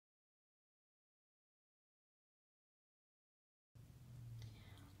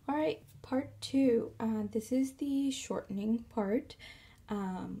Alright, part 2. This is the shortening part.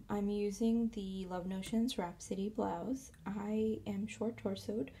 I'm using the Love Notions Rhapsody blouse. I am short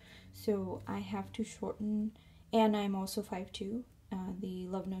torsoed, so I have to shorten, and I'm also 5'2". The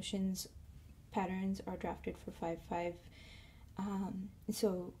Love Notions patterns are drafted for 5'5",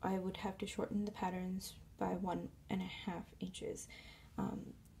 so I would have to shorten the patterns by 1.5 inches.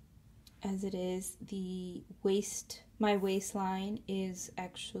 As it is, my waistline is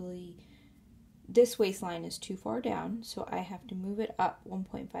actually, this waistline is too far down, so I have to move it up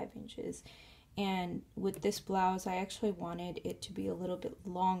 1.5 inches. And with this blouse, I actually wanted it to be a little bit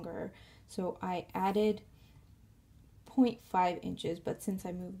longer, so I added 0.5 inches, but since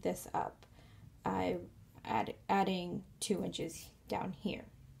I moved this up, I'm adding 2 inches down here.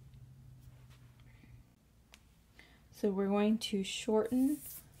 So we're going to shorten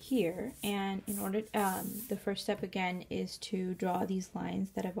here, and in order, the first step again is to draw these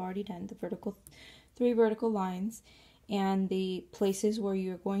lines that I've already done, the three vertical lines, and the places where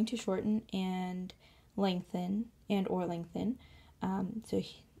you're going to shorten and lengthen so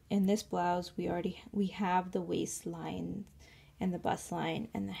in this blouse we have the waistline and the bust line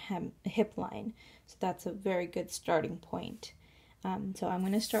and the hip line, so that's a very good starting point. So I'm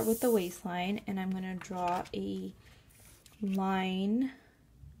going to start with the waistline, and I'm going to draw a line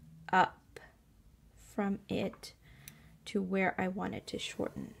up from it to where I want it to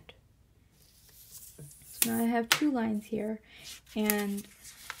shorten. So now I have 2 lines here, and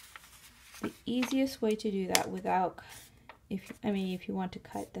the easiest way to do that without, if you want to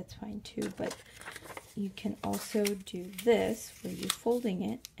cut, that's fine too, but you can also do this where you're folding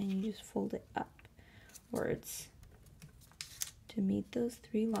it and you just fold it upwards to meet those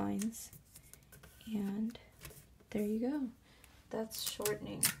 3 lines, and there you go. That's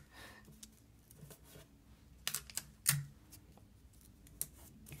shortening.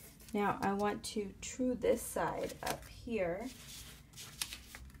 Now I want to true this side up here,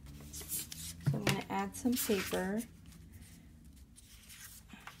 so I'm going to add some paper.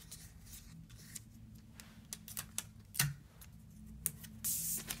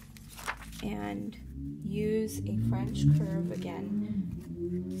 And use a French curve again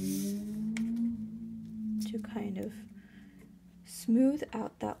to kind of smooth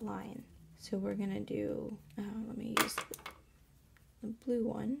out that line. So we're going to do, let me use the blue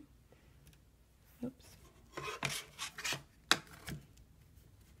one. Oops.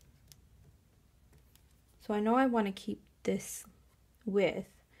 So I know I want to keep this width,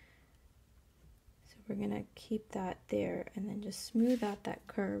 so we're going to keep that there and then just smooth out that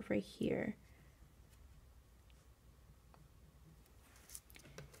curve right here.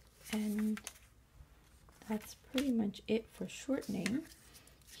 And that's pretty much it for shortening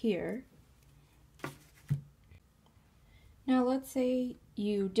here. Now let's say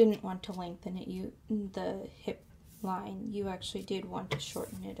you didn't want to lengthen it, the hip line, you actually did want to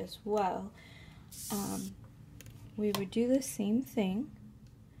shorten it as well. We would do the same thing.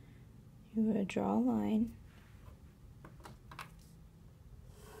 You would draw a line,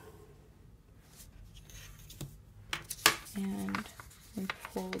 and we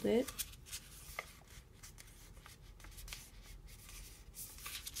fold it,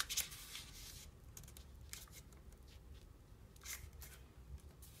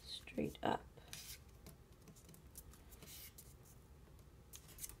 straight up.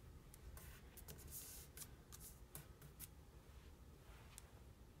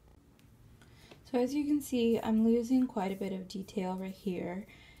 So as you can see, I'm losing quite a bit of detail right here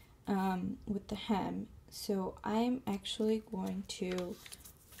with the hem. So I'm actually going to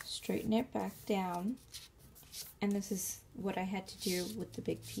straighten it back down, and this is what I had to do with the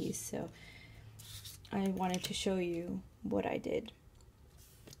big piece, so I wanted to show you what I did.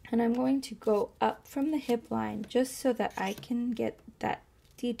 And I'm going to go up from the hip line just so that I can get that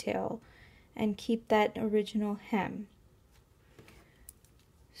detail and keep that original hem.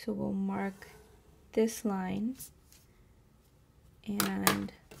 So we'll mark this line,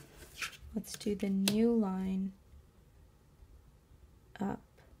 and let's do the new line up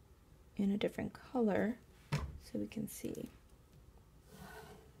in a different color so we can see.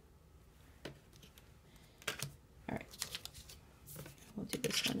 Alright, we'll do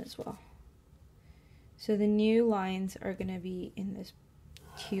this one as well. So the new lines are going to be in this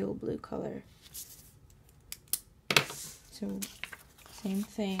teal blue color. So same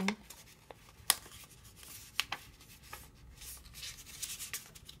thing.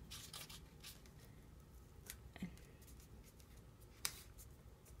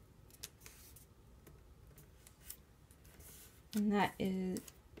 And that is,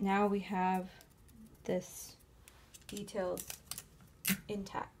 now we have this detailed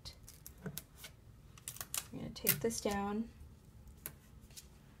intact. I'm going to take this down,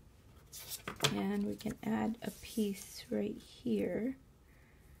 and we can add a piece right here.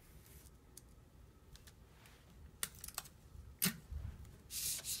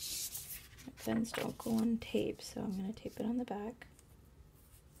 Pins don't go on tape, so I'm going to tape it on the back.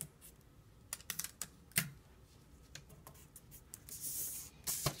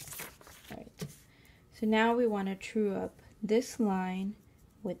 Alright, so now we want to true up this line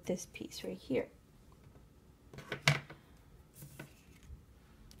with this piece right here.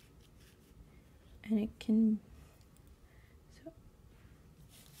 And it can, so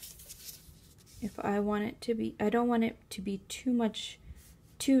if I want it to be, I don't want it to be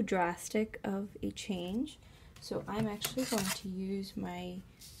too drastic of a change, so I'm actually going to use my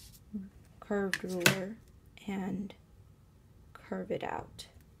curved ruler and curve it out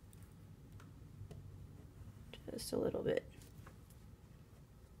just a little bit.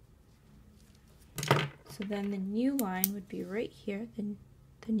 So then the new line would be right here,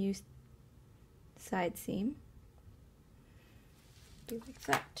 the new side seam, do like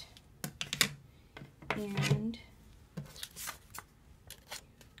that, and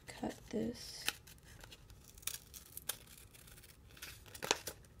cut this.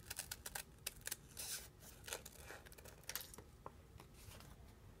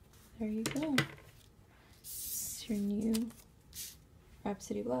 There you go. It's your new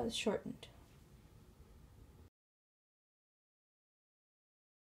Rhapsody blouse shortened.